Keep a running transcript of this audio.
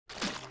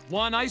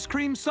One ice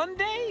cream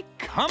sundae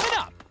coming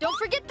up. Don't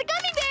forget the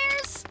gummy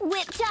bears.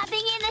 Whip topping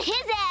in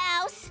his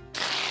house.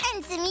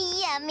 And some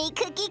yummy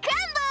cookie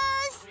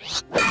crumbles.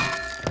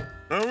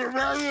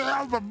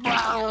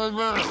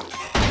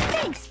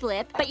 Thanks,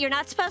 Flip, but you're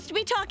not supposed to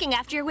be talking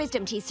after your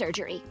wisdom teeth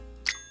surgery.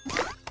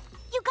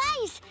 You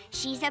guys,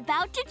 she's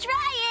about to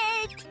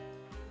try it.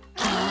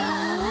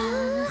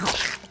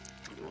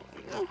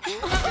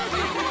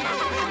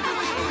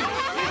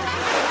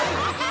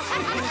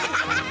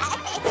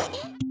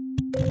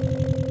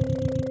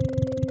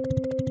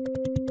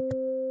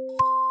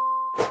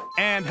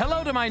 And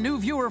hello to my new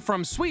viewer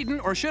from Sweden,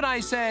 or should I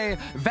say,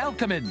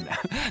 Välkommen,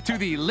 to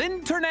the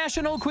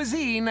Linternational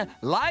Cuisine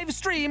live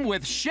stream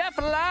with Chef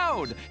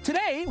Loud.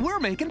 Today, we're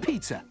making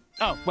pizza.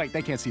 Oh, wait,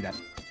 they can't see that.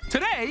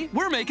 Today,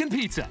 we're making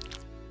pizza.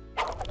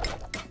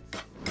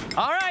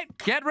 All right,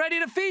 get ready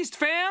to feast,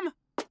 fam.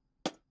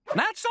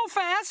 Not so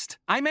fast.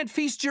 I meant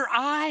feast your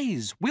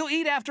eyes. We'll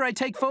eat after I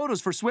take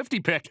photos for Swifty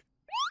Pic.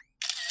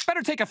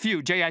 Better take a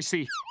few,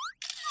 JIC.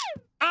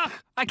 Ugh,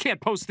 I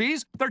can't post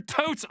these. They're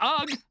totes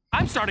ugh.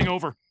 I'm starting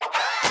over.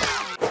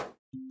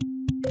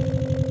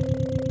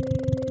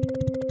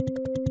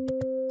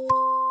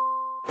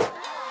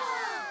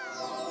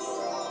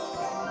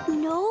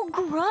 No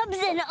grubs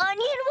and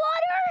onion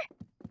water?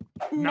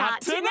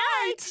 Not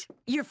tonight!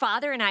 Your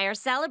father and I are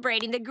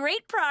celebrating the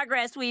great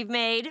progress we've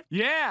made.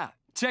 Yeah,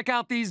 check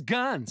out these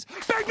guns.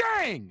 Bang,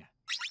 bang!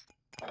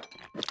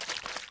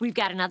 We've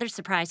got another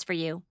surprise for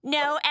you.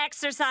 No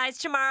exercise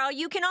tomorrow.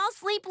 You can all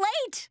sleep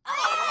late.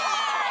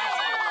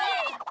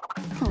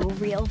 Oh,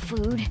 real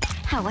food.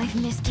 How I've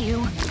missed you.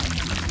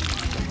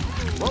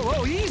 Whoa,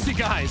 whoa, easy,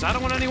 guys. I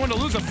don't want anyone to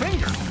lose a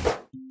finger.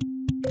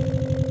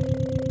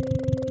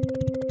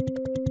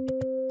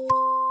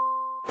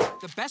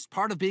 The best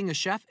part of being a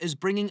chef is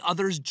bringing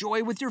others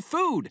joy with your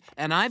food,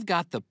 and I've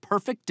got the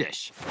perfect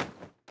dish.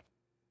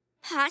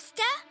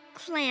 Pasta,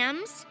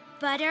 clams,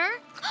 butter.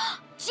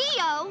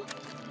 Gio!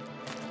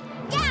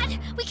 Dad,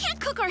 we can't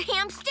cook our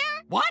hamster.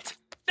 What?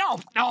 No,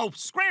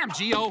 scram,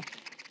 Gio.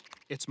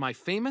 It's my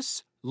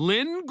famous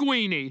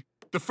linguine,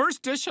 the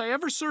first dish I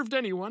ever served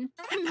anyone.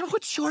 And now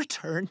it's your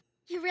turn.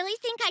 You really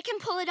think I can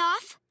pull it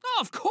off? Oh,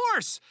 of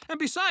course. And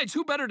besides,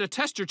 who better to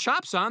test your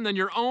chops on than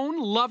your own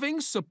loving,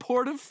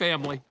 supportive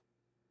family?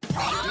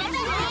 I'm getting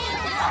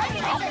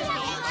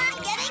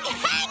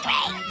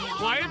hungry!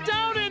 Quiet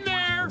down in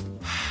there.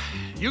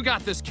 You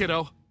got this,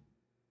 kiddo.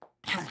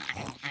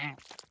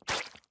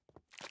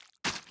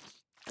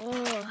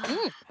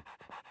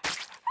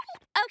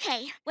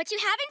 Okay, what you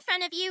have in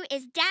front of you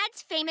is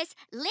Dad's famous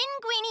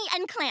linguine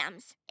and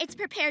clams. It's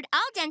prepared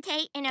al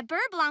dente in a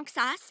beurre blanc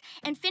sauce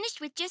and finished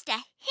with just a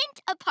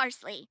hint of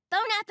parsley.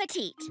 Bon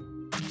appetit.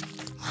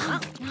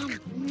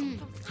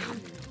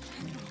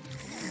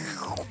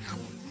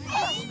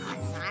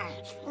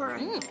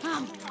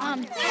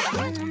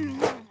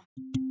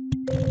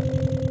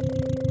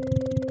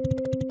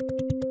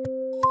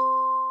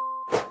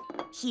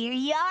 Here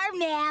you are,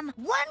 ma'am.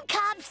 1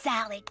 Cobb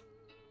salad.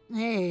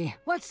 Hey,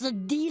 what's the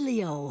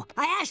dealio?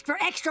 I asked for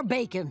extra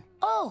bacon.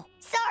 Oh,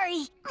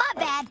 sorry. My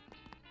bad.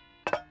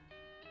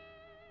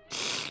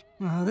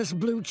 Oh, this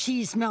blue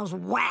cheese smells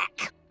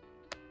whack.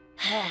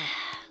 Hey,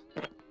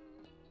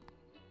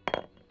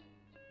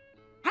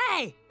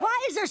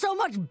 why is there so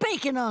much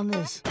bacon on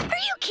this? Are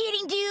you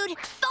kidding, dude?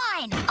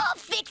 Fine, I'll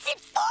fix it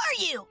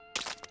for you.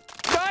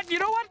 But you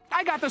know what?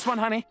 I got this one,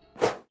 honey.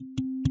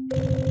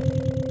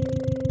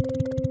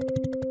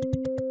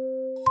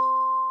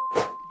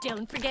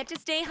 Don't forget to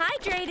stay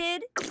hydrated.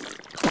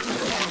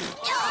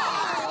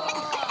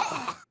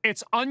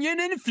 It's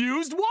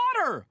onion-infused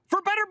water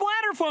for better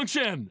bladder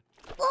function.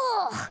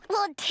 Oh,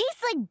 well, it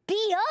tastes like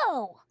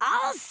B.O.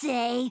 I'll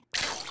say.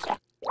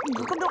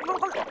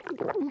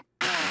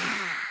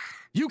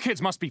 You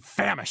kids must be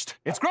famished.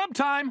 It's grub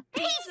time.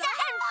 Pizza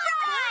and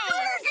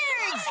fries!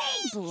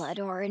 Burgers! Blood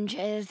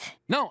oranges.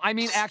 No, I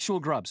mean actual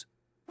grubs.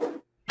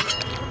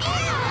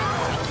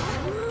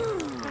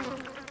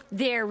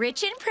 They're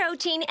rich in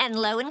protein and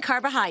low in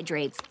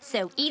carbohydrates.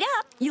 So eat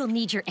up. You'll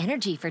need your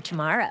energy for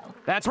tomorrow.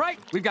 That's right.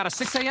 We've got a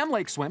 6 a.m.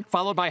 lake swim,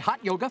 followed by hot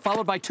yoga,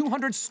 followed by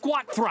 200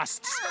 squat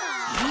thrusts.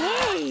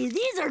 Hey,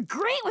 these are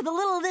great with a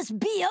little of this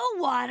B.O.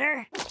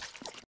 water.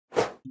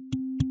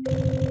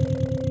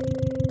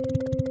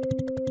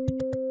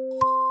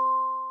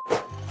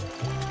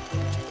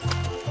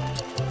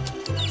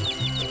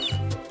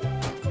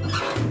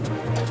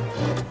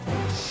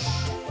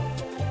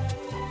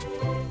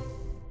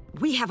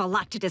 We have a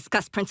lot to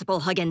discuss,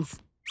 Principal Huggins.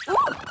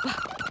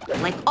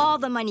 Like all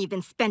the money you've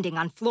been spending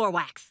on floor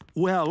wax.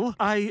 Well,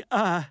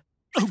 oh,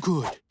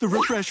 good. The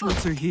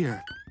refreshments are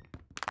here.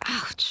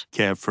 Ouch.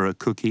 Care for a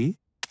cookie?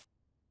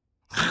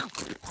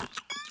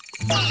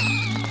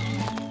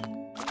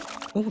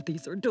 Oh,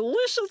 these are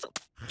delicious.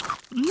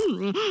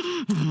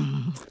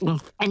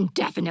 And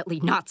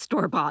definitely not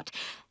store-bought.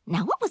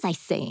 Now, what was I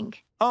saying?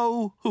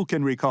 Oh, who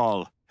can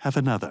recall? Have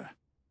another.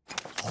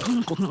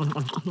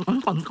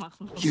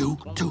 You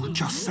two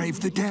just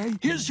saved the day.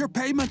 Here's your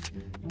payment,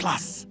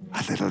 plus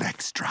a little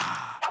extra.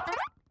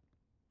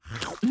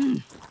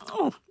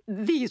 Oh,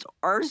 these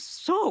are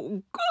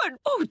so good.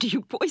 Oh, do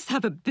you boys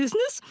have a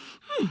business?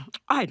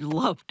 I'd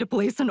love to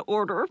place an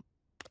order.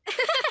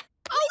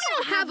 Oh, we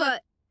don't have a...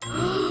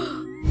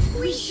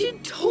 We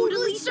should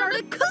totally start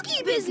a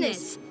cookie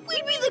business.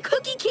 We'd be the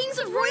cookie kings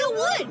of Royal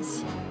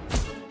Woods.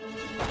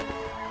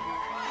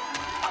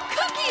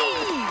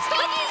 Cookies!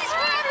 Cookies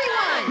for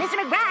everyone! Mr.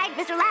 McBride,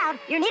 Mr. Loud,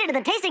 you're needed in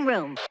the tasting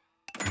room.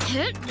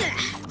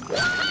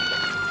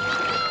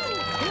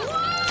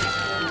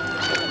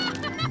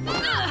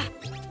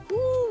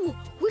 Ooh,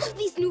 which of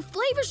these new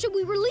flavors should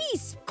we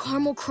release?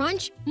 Caramel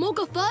Crunch,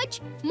 Mocha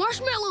Fudge,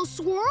 Marshmallow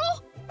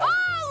Swirl?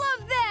 All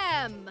of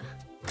them!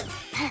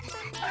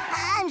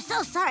 I'm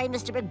so sorry,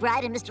 Mr.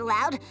 McBride and Mr.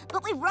 Loud,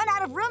 but we've run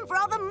out of room for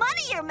all the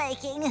money you're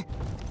making.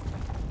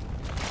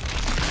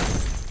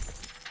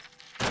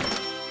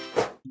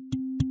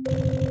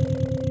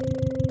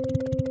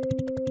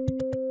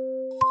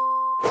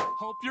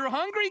 Hope you're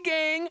hungry,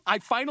 gang. I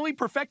finally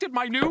perfected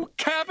my new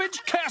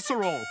cabbage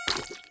casserole.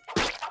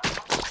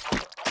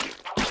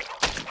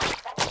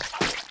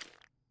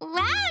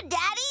 Wow,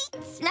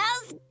 Daddy!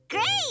 Smells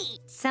great!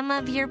 Some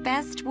of your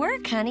best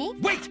work, honey.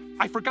 Wait,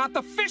 I forgot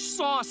the fish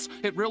sauce.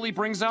 It really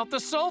brings out the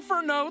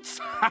sulfur notes.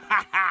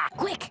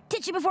 Quick,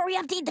 ditch it before we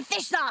have to eat the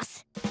fish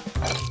sauce.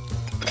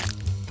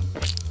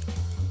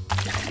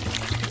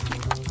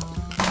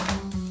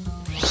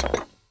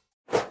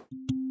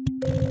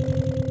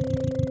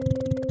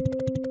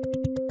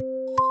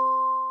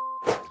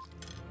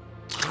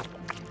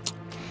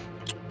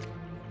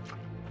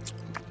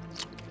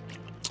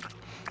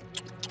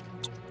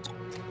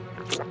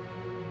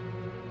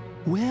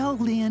 Well,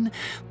 Lynn,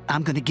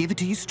 I'm gonna give it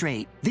to you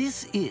straight.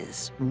 This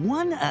is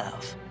one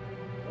of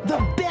the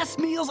best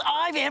meals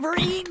I've ever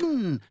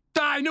eaten.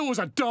 I knew it was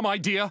a dumb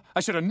idea.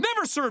 I should have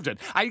never served it.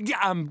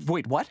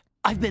 Wait, what?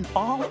 I've been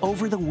all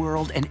over the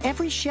world, and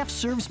every chef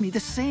serves me the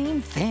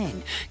same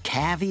thing.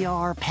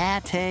 Caviar,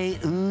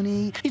 pate,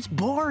 uni. It's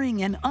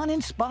boring and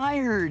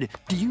uninspired.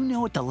 Do you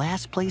know at the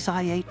last place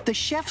I ate, the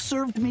chef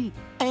served me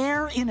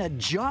air in a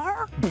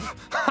jar?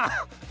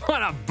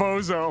 What a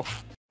bozo.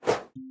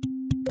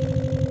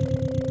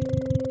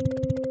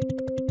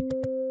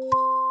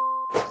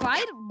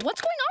 Clyde,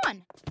 what's going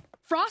on?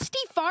 Frosty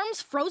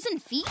Farms frozen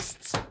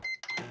feasts?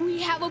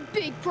 We have a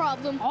big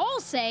problem. I'll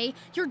say,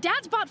 your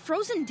dad's bought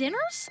frozen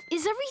dinners?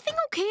 Is everything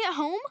okay at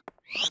home?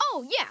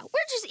 Oh, yeah,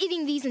 we're just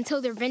eating these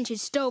until their vintage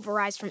stove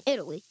arrives from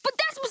Italy. But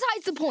that's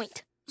besides the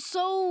point.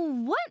 So,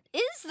 what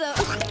is the...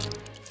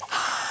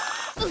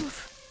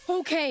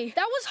 Okay,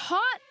 that was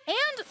hot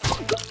and...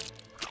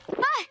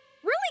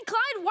 Really,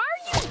 Clyde, why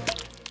are you...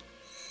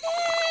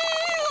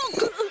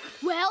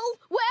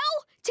 Well,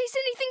 taste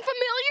anything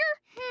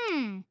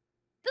familiar?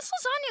 This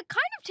lasagna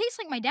kind of tastes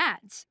like my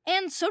dad's.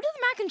 And so do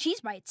the mac and cheese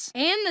bites.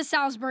 And the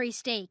Salisbury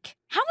steak.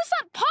 How is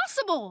that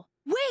possible?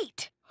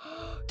 Wait!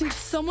 Did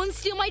someone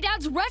steal my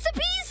dad's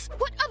recipes?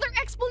 What other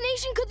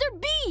explanation could there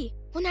be?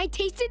 When I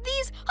tasted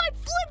these, I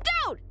flipped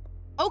out!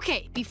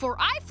 Okay, before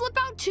I flip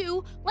out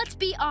too, let's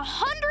be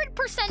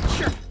 100%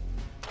 sure.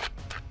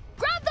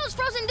 Grab those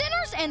frozen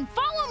dinners and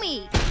follow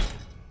me!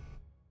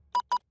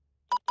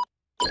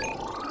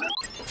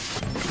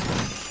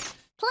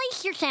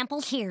 Place your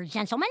samples here,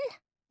 gentlemen.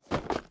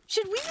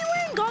 Should we be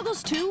wearing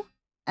goggles too?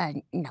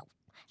 No.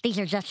 These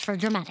are just for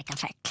dramatic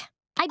effect.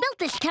 I built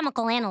this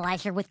chemical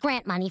analyzer with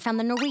grant money from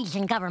the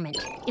Norwegian government.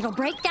 It'll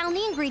break down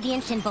the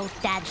ingredients in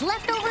both Dad's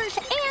leftovers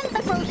and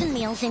the frozen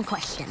meals in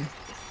question.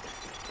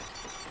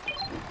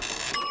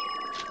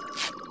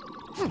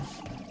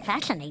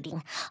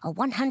 Fascinating. A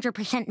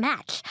 100%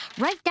 match.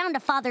 Right down to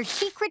Father's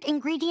secret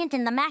ingredient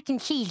in the mac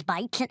and cheese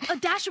bites. A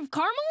dash of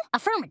caramel?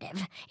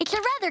 Affirmative. It's a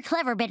rather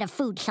clever bit of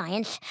food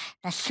science.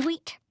 The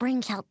sweet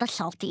brings out the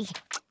salty.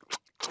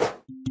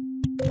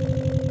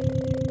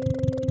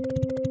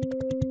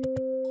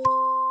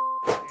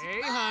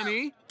 Hey,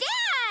 honey.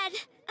 Dad!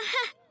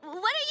 What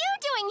are you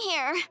doing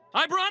here?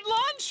 I brought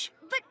lunch.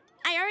 But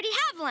I already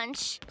have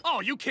lunch.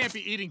 Oh, you can't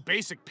be eating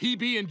basic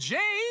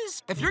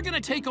PB&Js. If you're gonna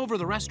take over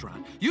the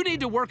restaurant, you need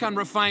to work on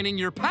refining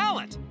your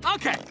palate.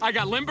 Okay, I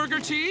got Limburger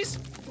cheese.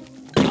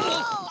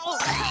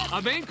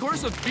 A main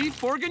course of beef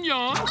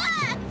bourguignon.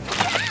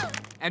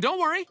 And don't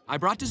worry, I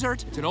brought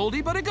dessert. It's an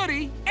oldie but a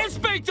goodie. It's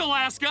baked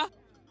Alaska.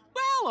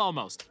 Well,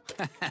 almost.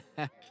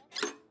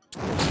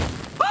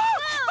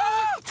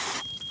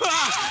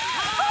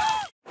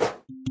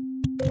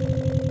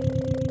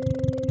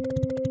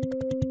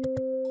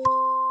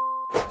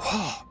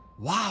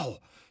 Wow,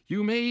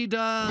 you made,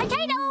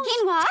 Potatoes!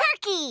 Quinoa!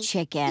 Turkey!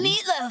 Chicken.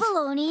 Meatloaf!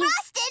 Bologna!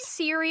 Roasted!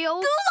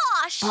 Cereal?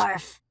 Goulash!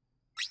 Barf.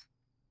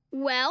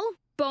 Well,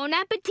 bon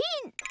appetit!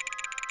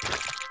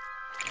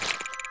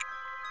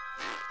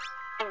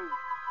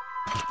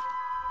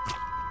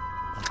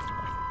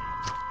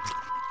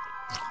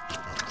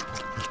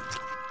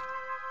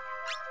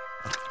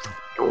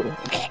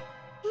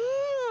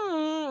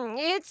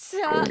 It's,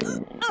 I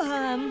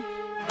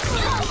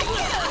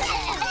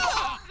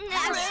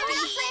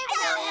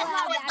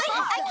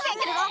can't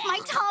get it off my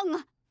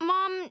tongue.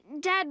 Mom,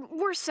 Dad,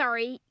 we're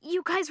sorry.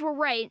 You guys were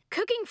right.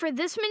 Cooking for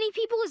this many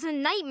people is a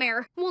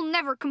nightmare. We'll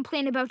never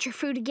complain about your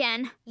food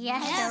again.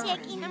 Yes,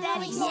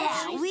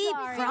 we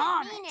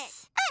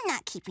promise. I'm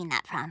not keeping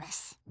that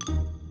promise.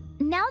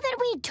 Now that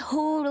we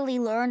totally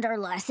learned our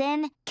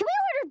lesson, can we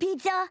order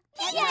pizza?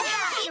 Yeah,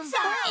 pizza!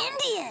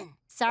 Indian!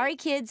 Sorry,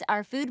 kids,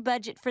 our food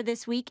budget for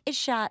this week is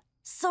shot.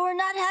 So we're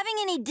not having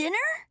any dinner?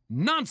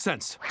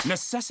 Nonsense!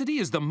 Necessity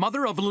is the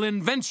mother of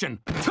invention.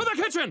 To the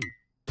kitchen!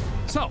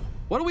 So,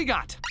 what do we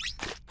got?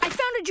 I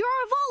found a jar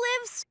of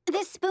olives.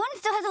 This spoon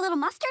still has a little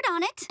mustard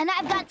on it. And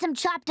I've got some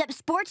chopped up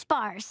sports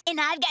bars. And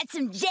I've got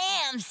some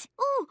jams.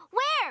 Ooh,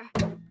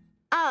 where?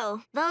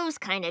 Oh, those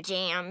kind of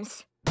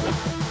jams.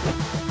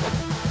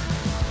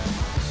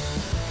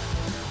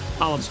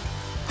 Olives,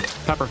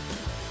 pepper,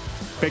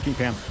 baking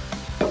pan,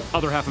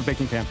 other half of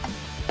baking pan,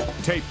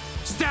 tape,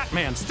 stat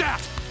man, stat!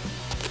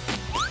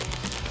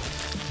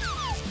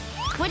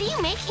 What are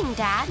you making,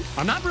 Dad?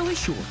 I'm not really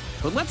sure,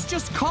 but let's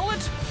just call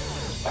it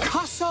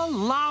Casa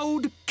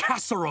Loud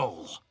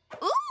Casserole.